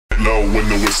know when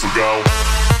the whistle go.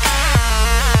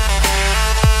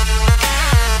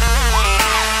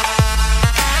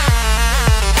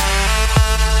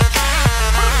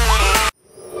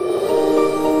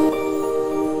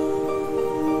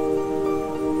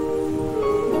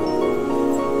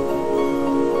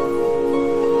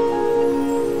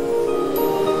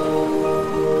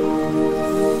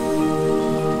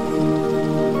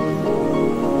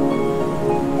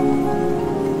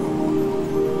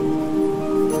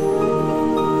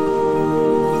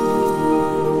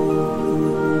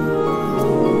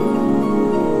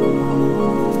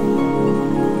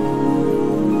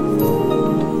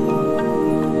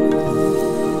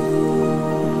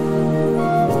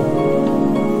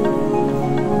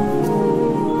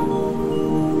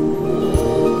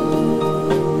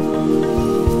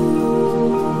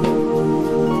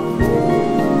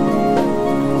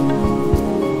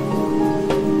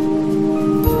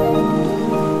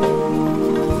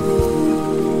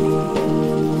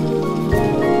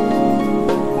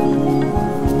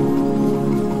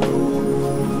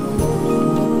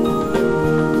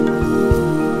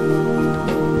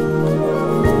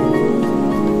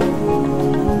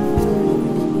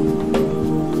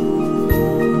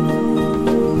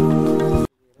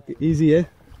 Easy, eh?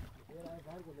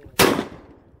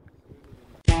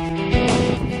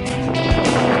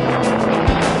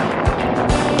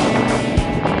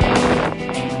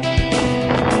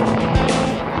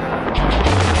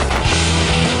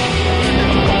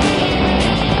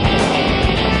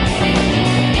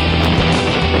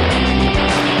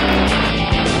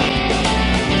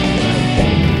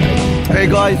 Hey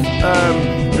guys,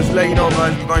 just to let you know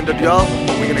guys, we're going to the Yacht,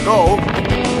 but we're gonna go.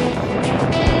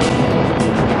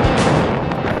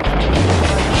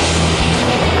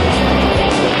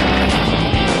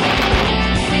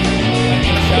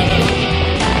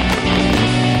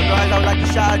 Guys, I would like to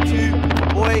shout out to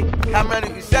my boy Cameron,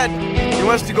 who said he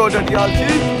wants to go to the Yacht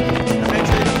too. Make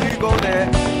sure you do go there.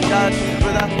 Shout out to his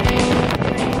brother.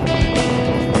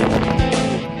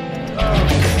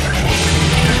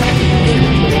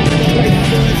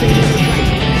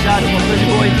 Shout out to my pretty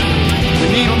boy. We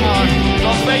need him on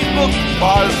Facebook.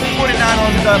 I'll put it down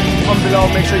on below.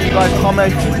 Make sure you guys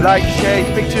comment, like, share his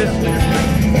pictures.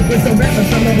 It's a rapper,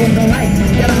 some of them don't like.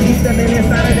 That I'll be stepping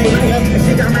inside of their life. And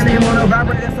she got my name on a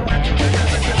vibrator, so I can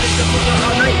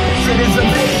all night. Shit is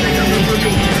amazing, coming for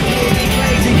me. It's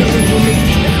crazy coming for me.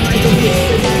 And I like to get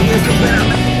sick, it's about.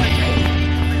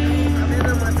 I'm in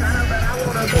my time, but I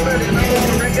wanna go to the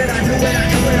record. I do it, I do it,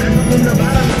 I do from the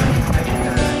bottom.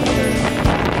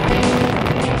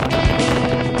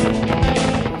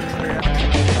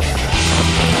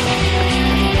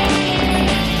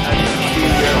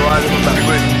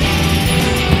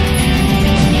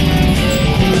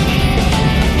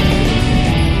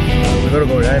 We gotta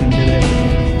go right and do it.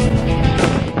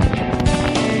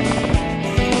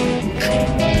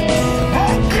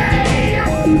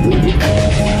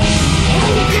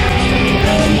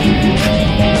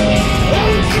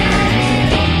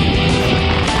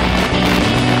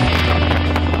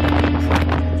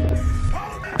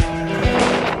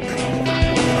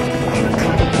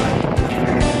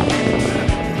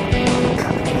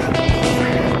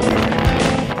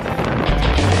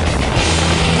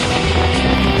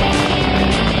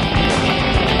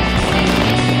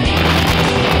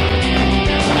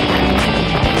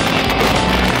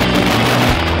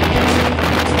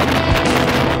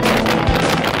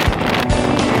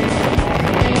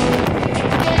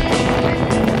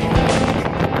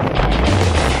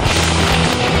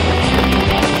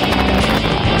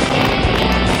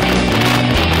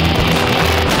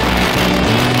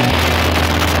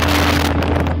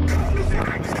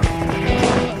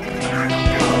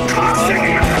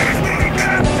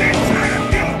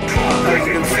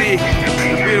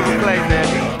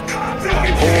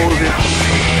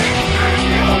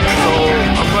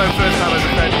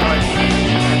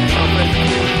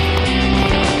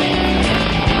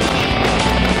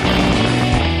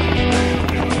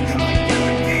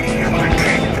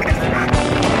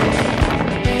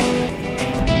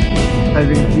 As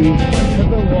you can see,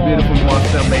 beautiful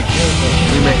monster we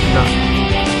make now.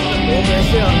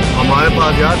 हमारे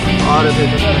पास यार आ रहे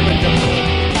थे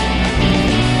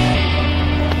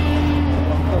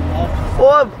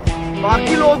और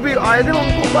बाकी लोग भी आए थे,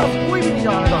 उनको पास कोई भी नहीं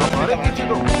जाना था हमारे पीछे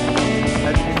तो।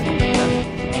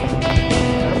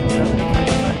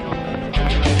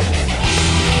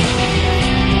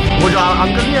 वो जो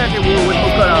अंकल नहीं आए थे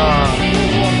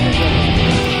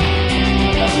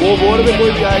वो बोर्ड पे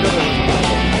कोई भी आएगा तो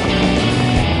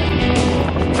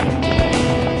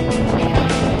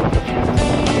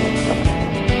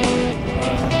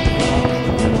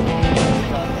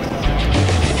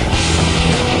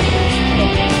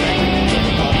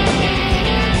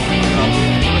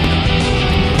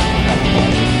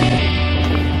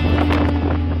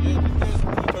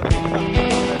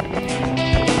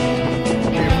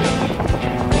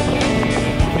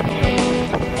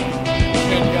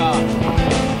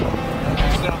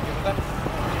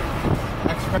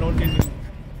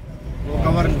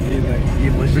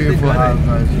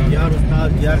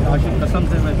कसम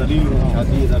से मैं दलील हूँ,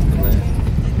 शादी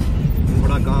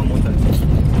बड़ा काम होता है.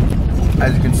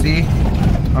 As you can see,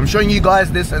 I'm showing you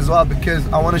guys this as well because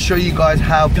I want to show you guys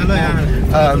how people,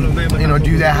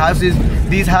 do their houses.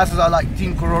 These houses are like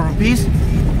 10 crore rupees.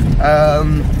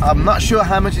 I'm not sure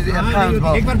how much is it in pounds,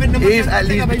 but it is at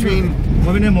least between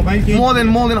more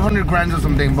than 100 grand or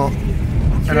something. But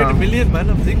 300 million, man,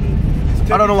 I'm thinking.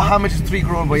 I don't know how much is 3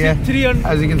 crore, but yeah, 300.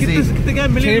 as you can see,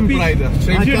 same price.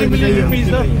 300 million rupees.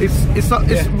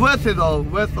 It's worth it though.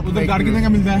 Worth it. उधर गाड़ी कितने का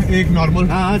मिलता है? एक normal,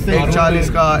 एक 40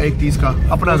 का, एक 30 का.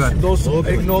 अपना घर 200.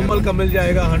 एक नॉर्मल का मिल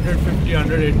जाएगा 150,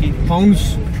 180 पाउंड्स,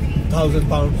 1000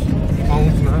 pounds.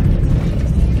 पाउंड्स ना.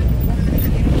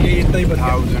 ये इतना ही बन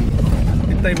गया.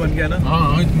 इतना ही बन गया ना?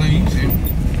 हाँ इतना ही सेम.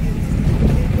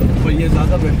 तो ये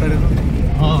ज़्यादा बेहतर है ना?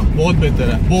 हाँ बहुत बेहतर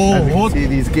है. बहुत. See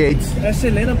these gates. ऐसे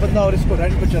लेना बंदा और इसको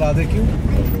रेंट पे चला दे. क्यों?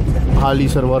 हाली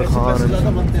सरवर खान.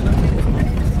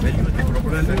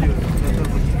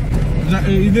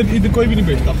 इधर कोई भी नहीं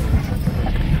बेचता.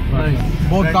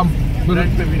 बहुत कम.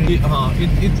 हाँ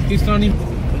इस तरह नहीं.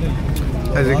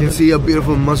 As you can see, a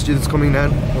beautiful masjid is coming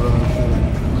down.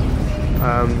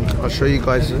 I'll show you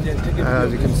guys.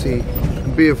 As you can see,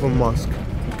 beautiful mosque.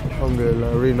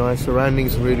 Alhamdulillah, really nice.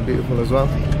 Surroundings really beautiful as well.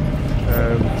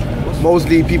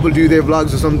 Mostly people do their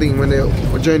vlogs or something when they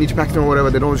journey to Pakistan or whatever.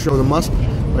 They don't show the mosque,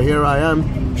 but here I am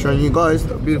showing you guys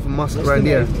the beautiful mosque right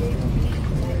here.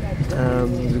 As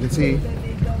you can see,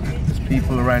 there's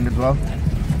people around as well.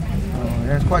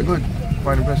 Yeah, it's quite good,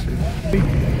 quite impressive.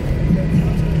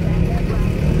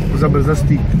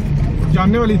 Zabardasti.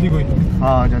 जानने वाली थी कोई?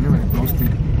 हाँ जानने वाली दोस्त थी.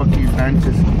 पक्की फ्रेंड्स.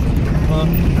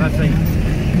 हाँ सही.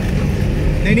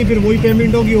 नहीं फिर वही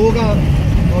पेमेंट होगी होगा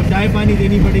और चाय पानी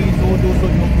देनी पड़ेगी 100-200 जो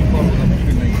कुछ होगा.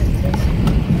 मुश्किल नहीं.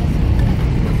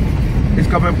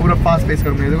 इसका मैं पूरा फास्ट पेस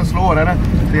करूँगा. देखो स्लो हो रहा है ना,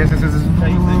 जैसे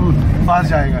फास्ट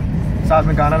जाएगा. साथ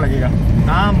में गाना लगेगा.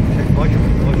 नाम बहुत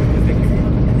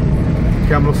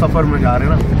कि हम लोग सफर में जा रहे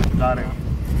हैं ना, जा रहे हैं.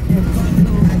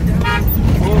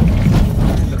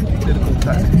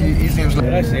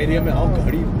 इस एरिया में आओ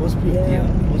गाड़ी बस भी होती है.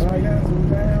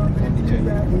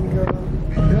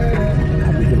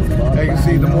 You can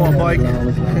see the motorbike.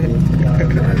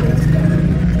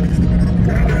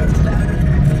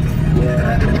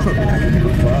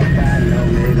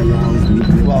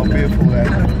 Wow, beautiful man.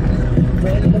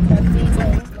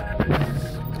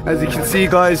 As you can see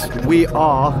guys, we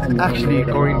are actually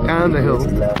going down the hill.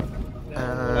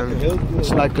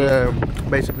 It's like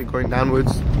basically going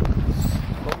downwards.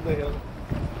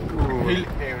 Hill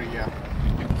area.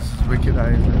 This is wicked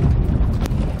area.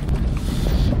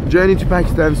 Journey to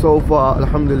Pakistan so far,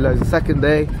 alhamdulillah, is the second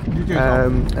day.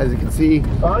 As you can see,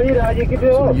 it's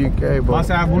in UK, but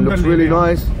it looks really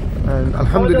nice. And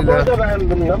alhamdulillah.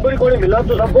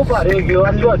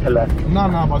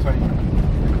 ना बस आई.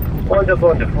 Okay.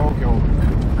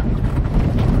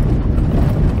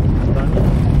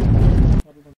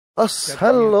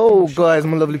 Hello guys,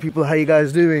 my lovely people, how you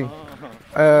guys doing?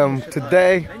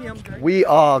 Today we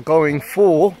are going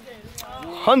for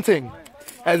hunting.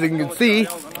 As you can see,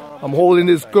 I'm holding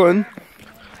this gun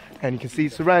and you can see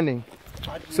it's surrounding.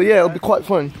 So yeah, it'll be quite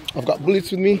fun. I've got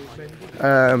bullets with me.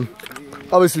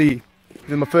 Obviously this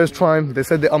is my first time. They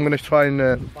said that I'm going to try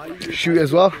and shoot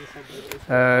as well.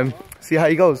 See how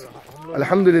it goes.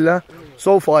 Alhamdulillah,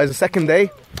 so far is the second day,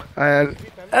 and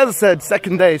as I said,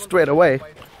 second day straight away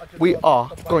we are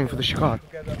going for the shikar.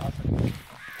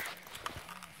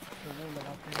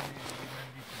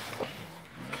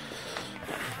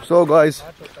 So guys,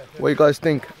 what do you guys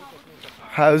think?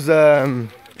 How's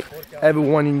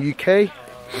everyone in UK?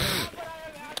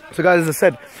 So guys, as I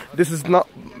said, this is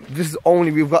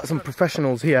only, we've got some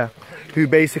professionals here who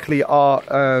basically are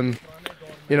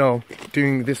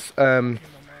doing this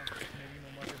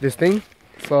this thing.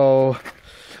 So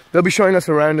they'll be showing us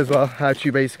around as well how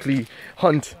to basically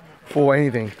hunt for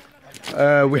anything.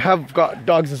 We have got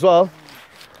dogs as well,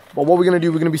 but what we're going to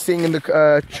do, we're going to be sitting in the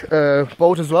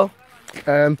boat as well.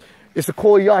 It's a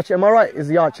called Yacht, am I right? It's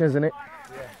a Yacht, isn't it?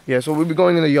 Yeah, so we'll be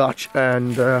going in the Yacht,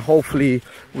 and hopefully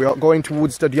we are going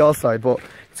towards the Diyal side, but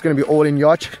it's going to be all in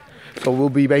Yacht. So we'll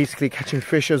be basically catching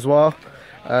fish as well.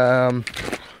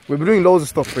 We'll be doing loads of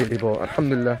stuff really, but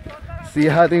alhamdulillah, see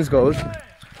how things goes.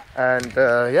 And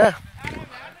yeah,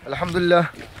 alhamdulillah,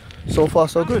 so far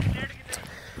so good.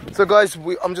 So guys,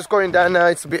 I'm just going down now.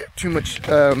 It's a bit too much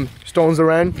stones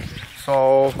around,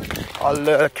 so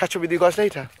I'll catch up with you guys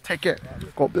later. Take care.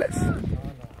 God bless.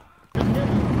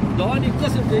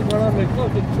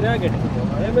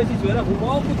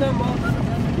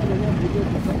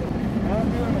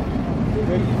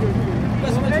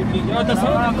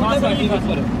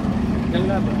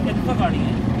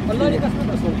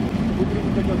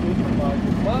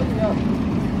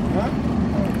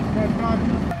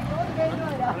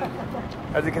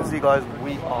 As you can see, guys,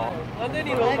 we are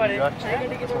nearly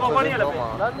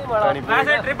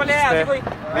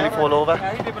fall over.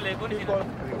 As you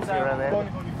can see around there.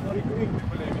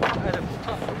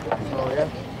 So yeah.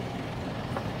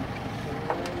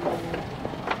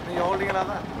 Are you holding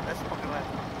another? Let's fucking land.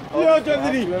 Yeah,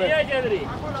 Chandri.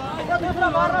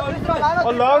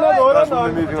 Allah na do That's what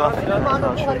we're moving off.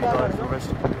 I'll show you guys the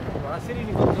rest of it.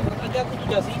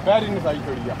 पैर ही नहीं सही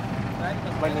छोड़ी जा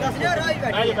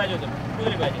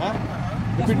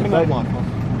fit ना मार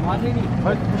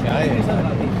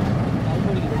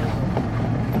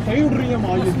सही उड़ रही है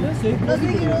माँ ये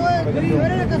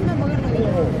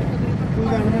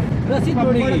रस्सी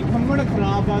तोड़ेगी खम्मड़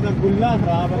खराब आ गुल्ला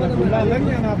लग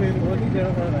जाना फिर वो नहीं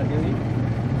देना पड़ रहा है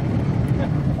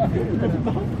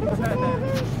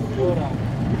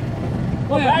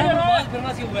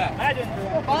करना सी हुआ है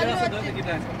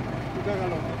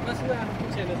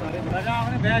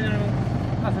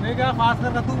हंसने का खास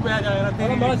करना तू बह जाएगा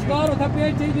तेरी बड़ा शिकार होता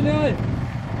पेट चाहिए ले ओए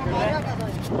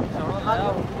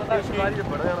शिकारी जो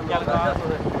बड़ा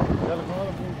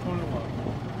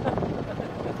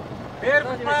फिर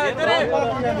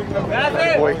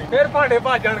भांडे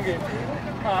भज जाणगे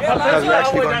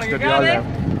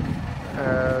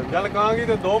गल कहांगी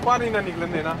तो दो पानी ना निकलन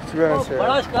देना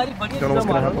बड़ा शिकारी बड़ी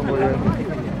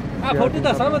फोटो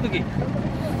दसा मैं तुकी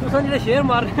तुम जो शेर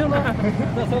मार रहे हो ना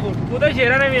उधर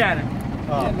शेर ने भी आया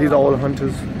These are all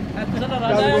hunters.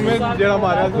 जेड़ा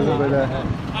मारा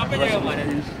आपे जगह मारा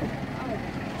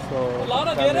So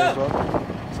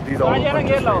these are all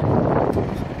hunters.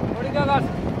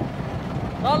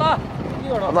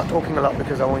 I'm not talking a lot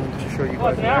because I want to show you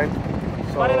guys around.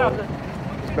 So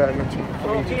it's better not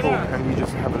for me to talk and you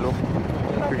just have a look.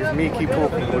 Because me keep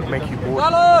talking would make you bored.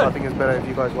 So I think it's better if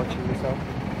you guys watching yourself.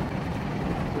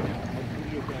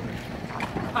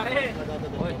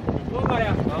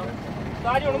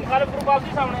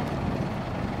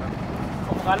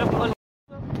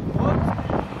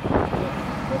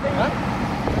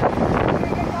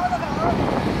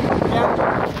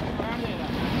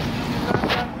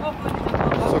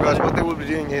 So guys, what they will be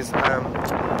doing is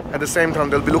at the same time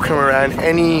they'll be looking around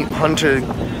any hunter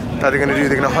that they're going to do.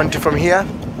 They're going to hunt it from here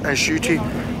and shoot it,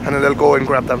 and then they'll go and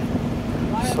grab them.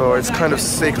 So it's kind of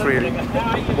sick really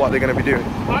what they're going to be doing.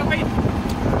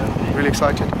 Really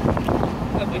excited.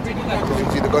 As you can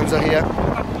see, the guns are here.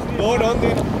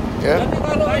 Yeah.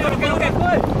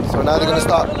 So now they're going to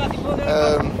start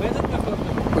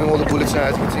putting all the bullets now,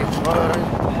 as you can see.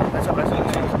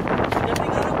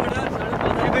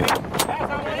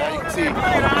 See,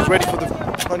 he's ready for the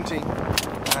hunting.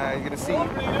 You're going to see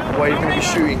what he's going to be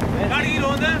shooting.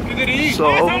 So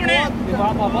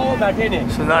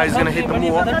now he's going to hit the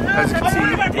moor, as you can see.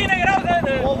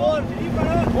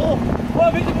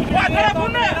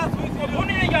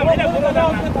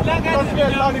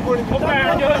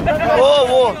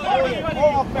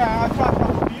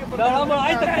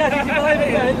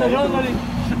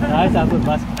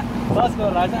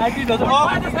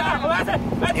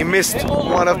 He missed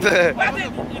one of the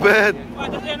bird,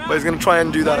 but he's going to try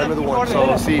and do that another one.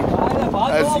 So see,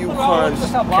 as you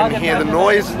can hear the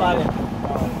noise,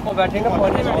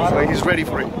 so he's ready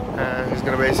for it, and he's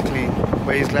going to basically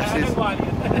wear his glasses.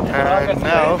 And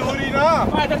now so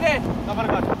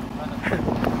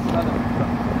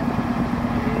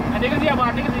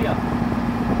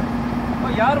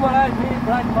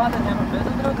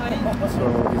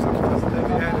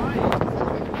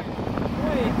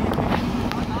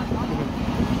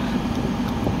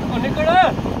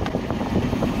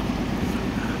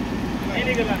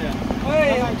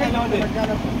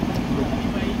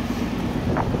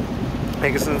he's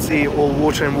you can see all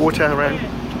water and water around.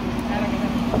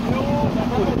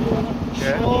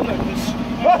 Yeah.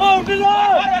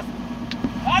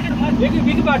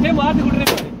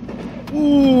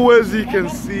 Ooh, as you can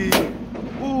see.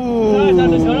 Ooh.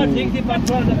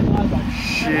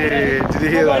 Shit, did you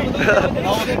hear that?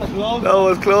 That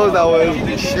was close, that was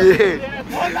shit.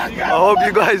 I hope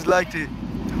you guys liked it.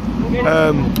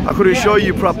 I couldn't show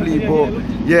you properly, but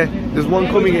yeah, there's one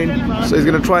coming in, so he's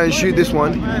gonna try and shoot this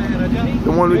one.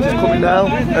 The one which is coming now,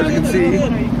 as you can see.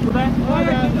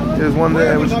 There's one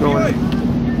there which is going.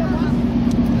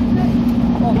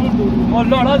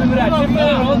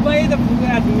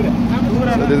 So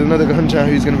there's another hunter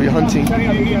who's going to be hunting.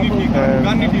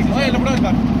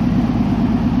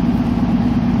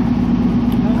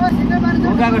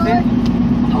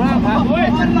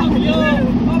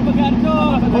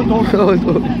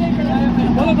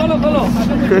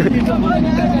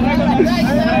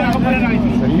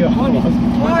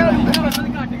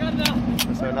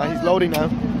 He's loading now,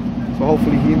 so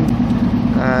hopefully him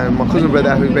and my cousin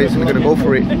brother who's basically gonna go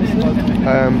for it.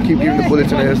 Keep giving the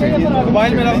bullets and everything.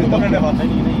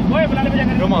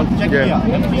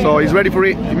 Yeah. So he's ready for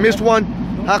it. He missed one.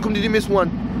 How come did he miss one?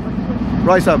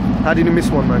 Right, Sam. How did he miss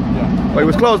one, man? Yeah. Oh, he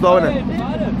was close though, wasn't it?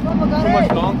 Too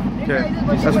much long. Okay,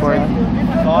 that's fine.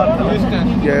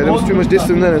 Yeah, there was too much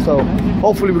distance there, so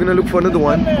hopefully we're gonna look for another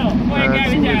one.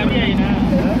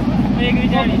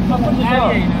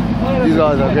 These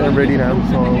guys are getting ready now,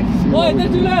 so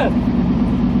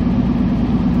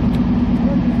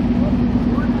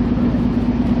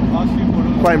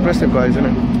quite impressive, guys, isn't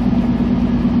it?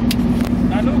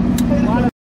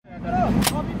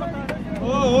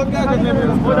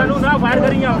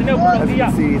 As you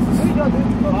can see, it's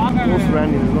most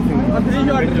random, there's nothing.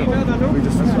 We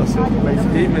just discuss it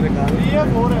basically.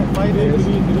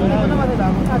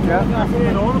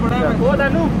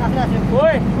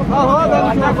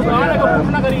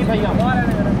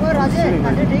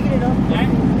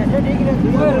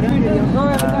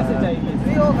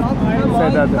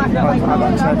 Said that I've had a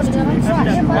chance to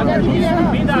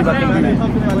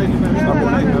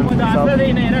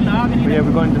yeah,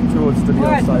 we're going towards to the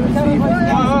other side.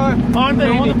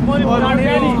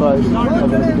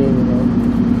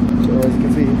 So as you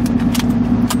can see,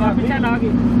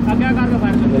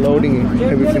 they're loading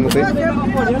every single bit.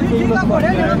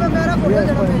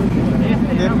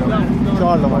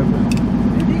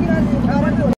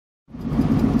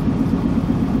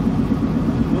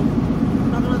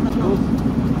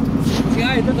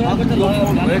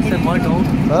 Works and mine don't.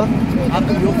 Huh? How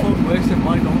come your phone works and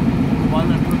mine don't?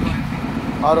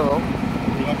 I don't know.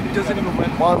 It doesn't even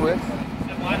work. Mine works.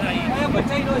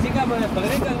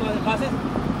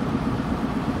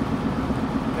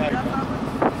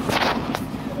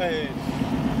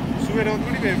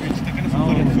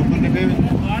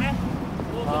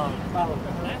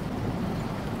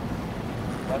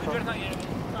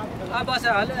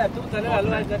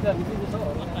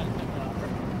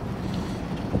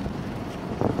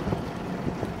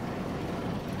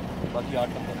 बाकी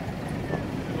 8 number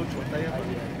वो छोटा ही है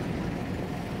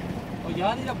और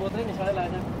यार ये बोतलें निशाने लाए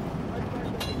हैं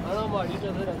हां माड़ी तो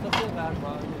सर सबसे कार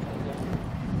मार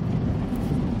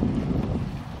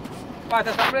पास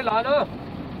सामने ला लो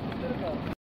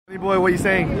Boy, what are you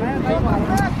saying?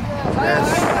 Yes,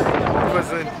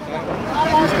 President.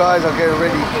 These guys are getting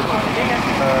ready.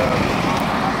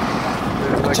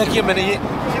 अच्छा किया मैंने ये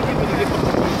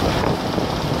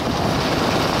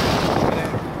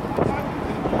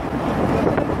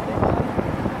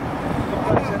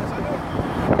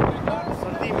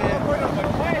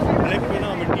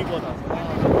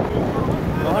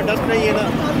डस्ट नहीं है ना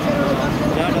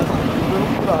क्या dust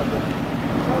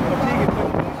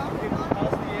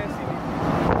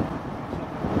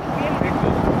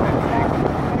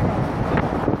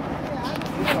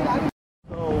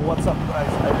So what's up,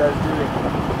 guys? How you guys doing?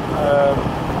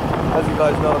 As you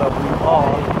guys know that we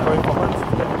are going for hunts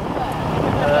today.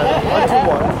 Hunting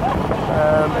one.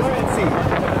 As you can see,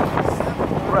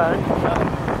 brand.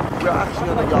 We're actually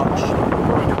on the yacht. We're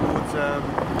going towards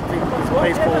this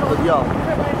place called the Yacht.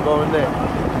 We're going there.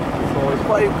 So it's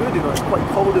quite good, you know, it's quite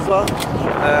cold as well.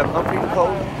 I'm feeling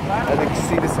cold. As you can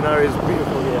see, the scenario is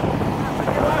beautiful here.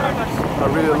 I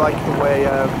really like the way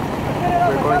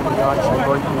we're going to the yacht and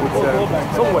going towards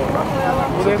somewhere.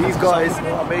 So these guys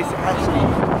are basically actually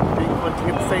being hunting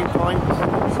at the same time.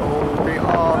 So they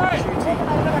are shooting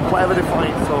whatever they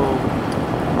find. So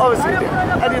obviously, at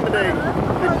the end of the day,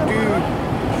 they do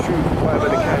shoot whatever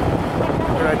they can.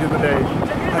 And at the end of the day,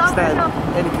 understand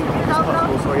anything is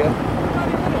possible. So yeah,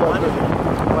 quite good.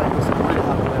 Quite good. So really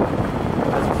happy with it.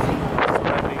 As you see,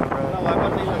 surrounding around.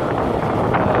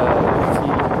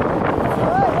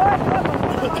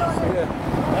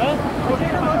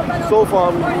 So far,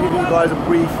 I'm going to give you guys a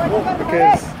brief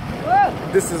because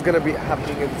this is going to be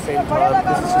happening at the same time.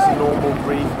 This is just a normal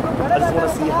brief. I just want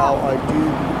to see how I do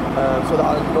so that I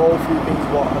know a few things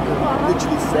what I can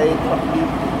literally say properly.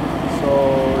 So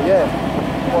yeah,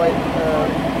 quite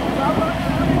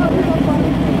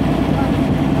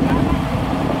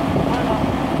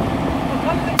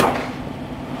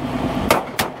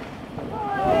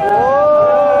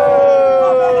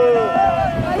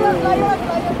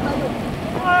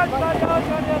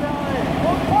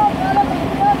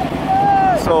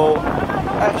so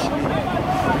actually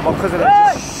my cousin has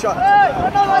just shot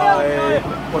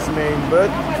what's the name,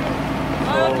 bird.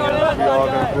 So we are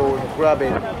gonna go and grab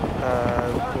it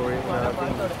for him.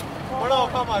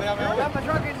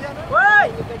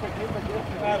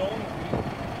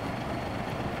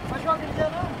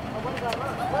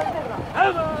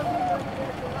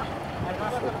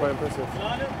 So quite impressive.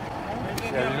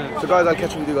 So guys, I'll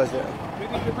catch up with you guys later.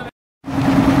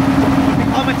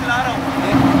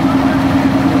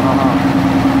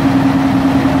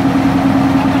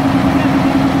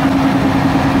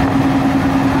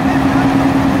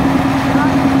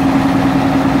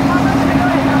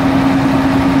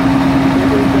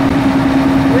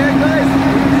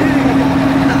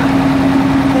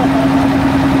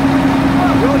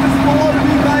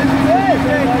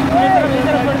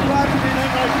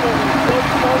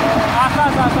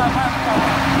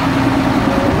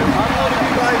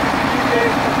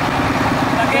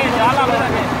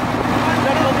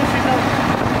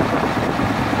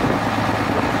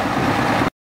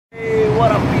 Hey,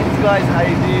 what up, peeps, guys? How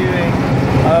you doing?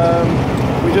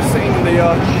 We're just sitting in the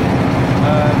yacht.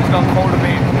 It's gone cold a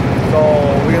bit, so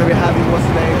we're gonna be having what's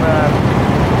the name?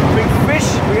 Big fish.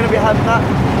 We're gonna be having that.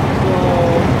 So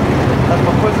that's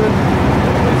my cousin.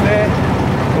 He's there.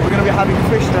 So we're gonna be having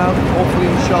fish now. Hopefully,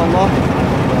 inshallah.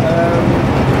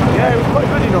 Yeah, it was quite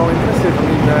good, you know, impressive. I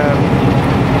mean,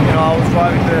 you know, I was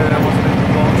driving the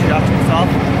Yacht myself,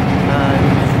 and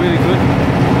it was really good.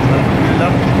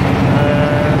 Alhamdulillah.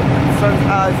 The sun's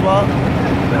out as well.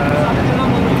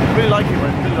 Really like it,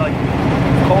 man. Really like it.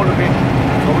 It's cold a bit,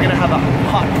 so we're gonna have a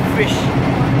hot fish.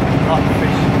 Hot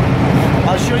fish.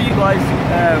 I'll show you guys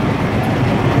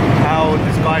how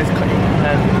this guy is cutting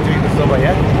and doing this over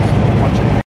here. Watch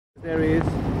it. There he is.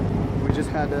 We just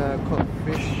had a cut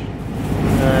fish,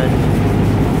 and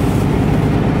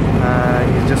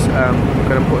he's just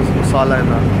gonna put some masala in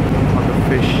on the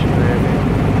fish.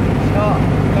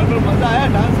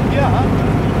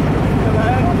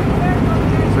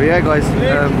 So yeah, guys,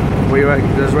 what do you reckon?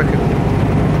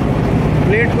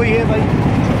 Plate koi hai, bhai?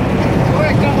 Oh,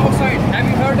 come outside. Have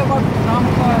you heard about Ram?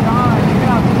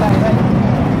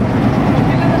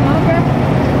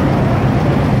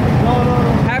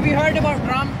 Have you heard about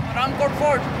Ramkot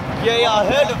Fort? Yeah, I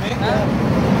heard of it.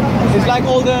 It's like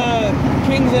all the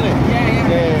kings in it.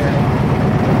 Yeah.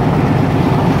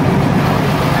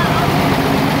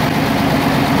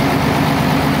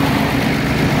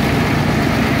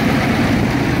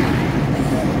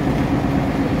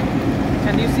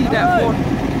 Can you see that fort?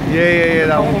 Yeah,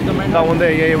 that one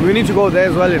there. Yeah, we need to go there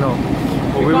as well, you know.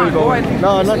 But we will go.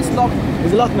 No, not. It's locked.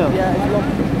 Is it locked now? Yeah, it's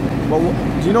locked. But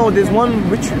do you know there's one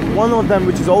of them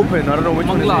which is open? I don't know which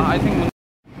one is it. I think.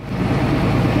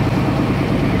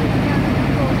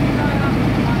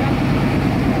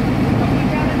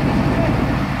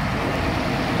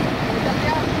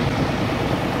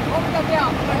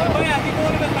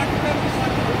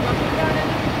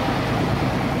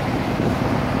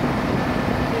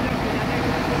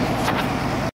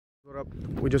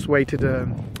 We just waited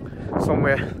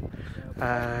somewhere,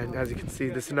 and as you can see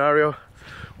the scenario,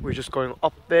 we're just going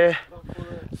up there,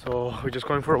 so we're just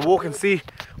going for a walk and see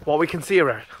what we can see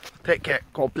around. Take care,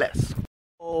 God bless.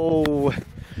 Oh,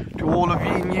 to all of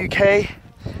you in UK,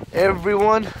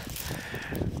 everyone,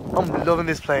 I'm loving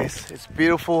this place. It's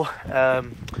beautiful.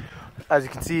 As you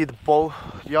can see, the boat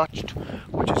yacht,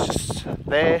 which is just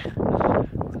there,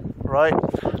 right?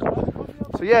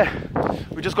 So yeah,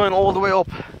 we're just going all the way up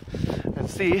and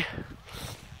see,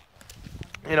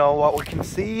 you know, what we can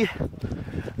see.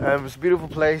 It's a beautiful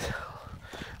place.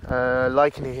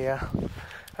 Liking it here.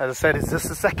 As I said, it's just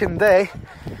the second day,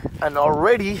 and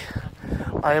already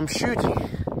I am shooting.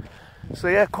 So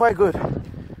yeah, quite good,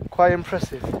 quite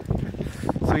impressive.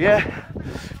 So yeah,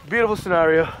 beautiful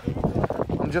scenario.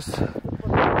 I'm just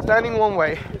standing one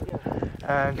way,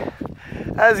 and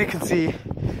as you can see,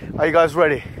 are you guys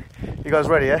ready? You guys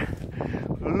ready? Yeah.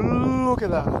 Look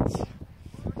at that.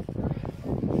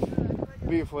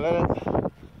 Beautiful, isn't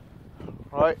it?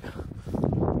 Right.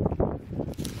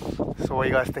 So what do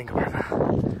you guys think about that?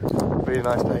 Really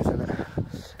nice place, isn't it?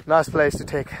 Nice place to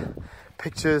take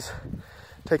pictures,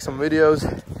 take some videos.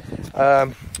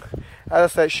 As I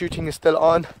said, shooting is still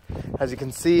on, as you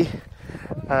can see.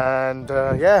 And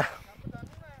yeah,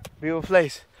 beautiful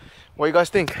place. What do you guys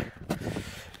think?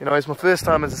 You know, it's my first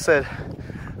time, as I said.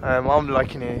 I'm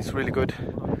liking it, it's really good.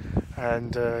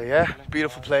 And yeah,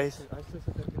 beautiful place,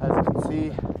 as you can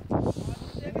see.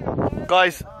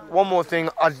 Guys, one more thing,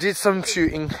 I did some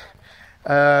shooting,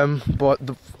 but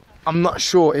I'm not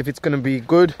sure if it's going to be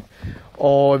good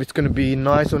or if it's going to be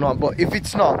nice or not. But if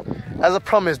it's not, as I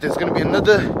promised, there's going to be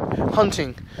another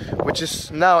hunting, which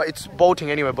is, now it's boating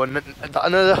anyway, but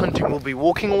another hunting will be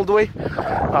walking all the way.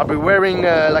 I'll be wearing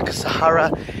like a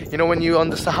Sahara, you know, when you're on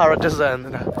the Sahara desert,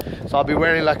 and so I'll be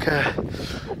wearing like a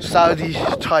Saudi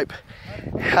type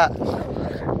hat,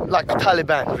 like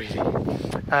Taliban really,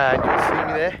 and you'll see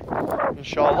me there,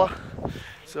 inshallah.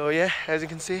 So yeah, as you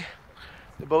can see,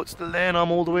 the boat's still there and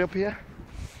I'm all the way up here.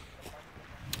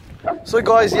 So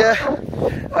guys, yeah,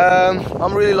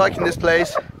 I'm really liking this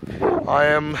place. I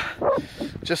am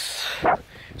just,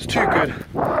 it's too good.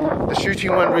 The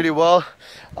shooting went really well.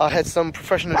 I had some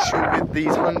professional shoot with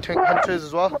these hunters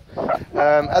as well.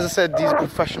 As I said, these are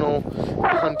professional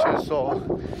hunters,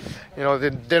 so you know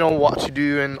they know what to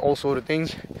do and all sort of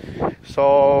things.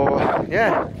 So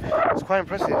yeah, it's quite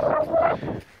impressive.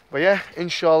 But yeah,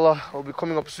 inshallah, I'll be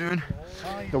coming up soon.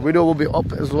 The video will be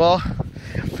up as well.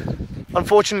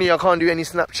 Unfortunately, I can't do any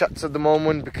Snapchats at the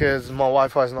moment because my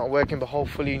Wi-Fi is not working, but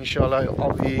hopefully, inshallah,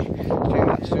 I'll be doing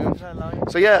that soon.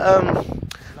 So yeah,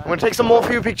 I'm gonna take some more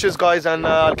few pictures, guys, and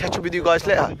I'll catch up with you guys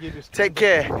later. Take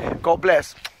care. God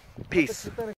bless. Peace.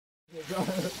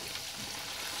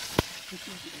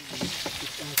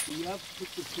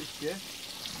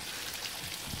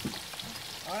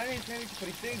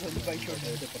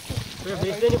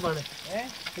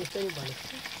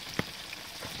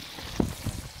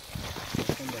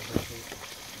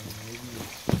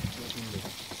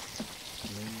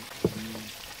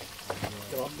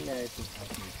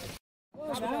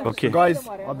 Okay. So guys,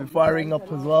 I'll be firing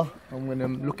up as well.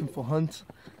 I'm looking for hunts.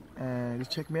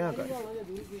 Just check me out, guys.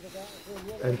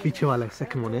 And पीछे वाला है,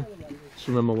 second one, yeah. Just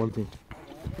remember one thing.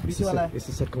 It's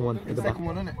the second one at the back.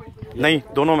 नहीं,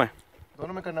 दोनों में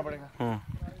करना पड़ेगा.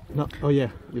 No, oh yeah,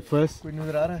 the first. कोई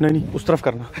नजर आ रहा है? नहीं, उस तरफ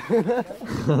करना.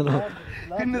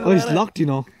 Oh, it's locked, you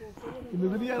know.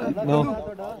 No.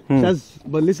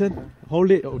 Just, but listen,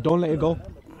 hold it. Don't let it go.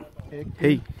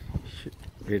 Hey.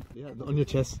 Wait. Yeah, on your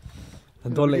chest.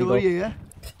 And don't let it go.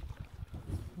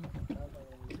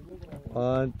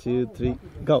 1, 2, 3,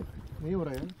 go.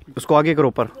 उसको आगे करो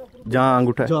ऊपर. जहाँ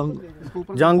अंगूठा है.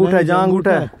 जहाँ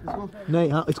अंगूठा है.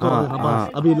 नहीं, हाँ, इसको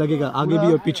हाँ, अभी लगेगा आगे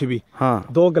भी और पीछे भी. हाँ.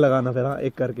 दो लगाना फिर, हाँ,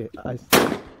 एक करके.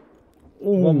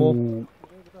 One more.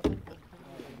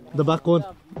 The back one.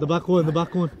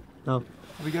 Now.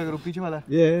 अभी क्या करूँ, पीछे वाला?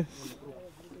 Yeah.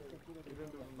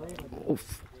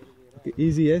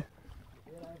 Easy, yeah.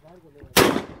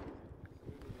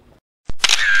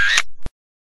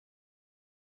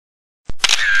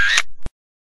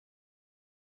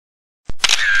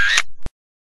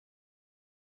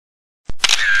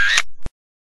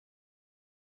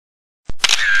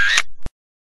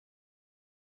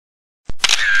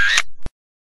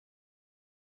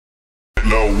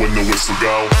 Low when the whistle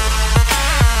go.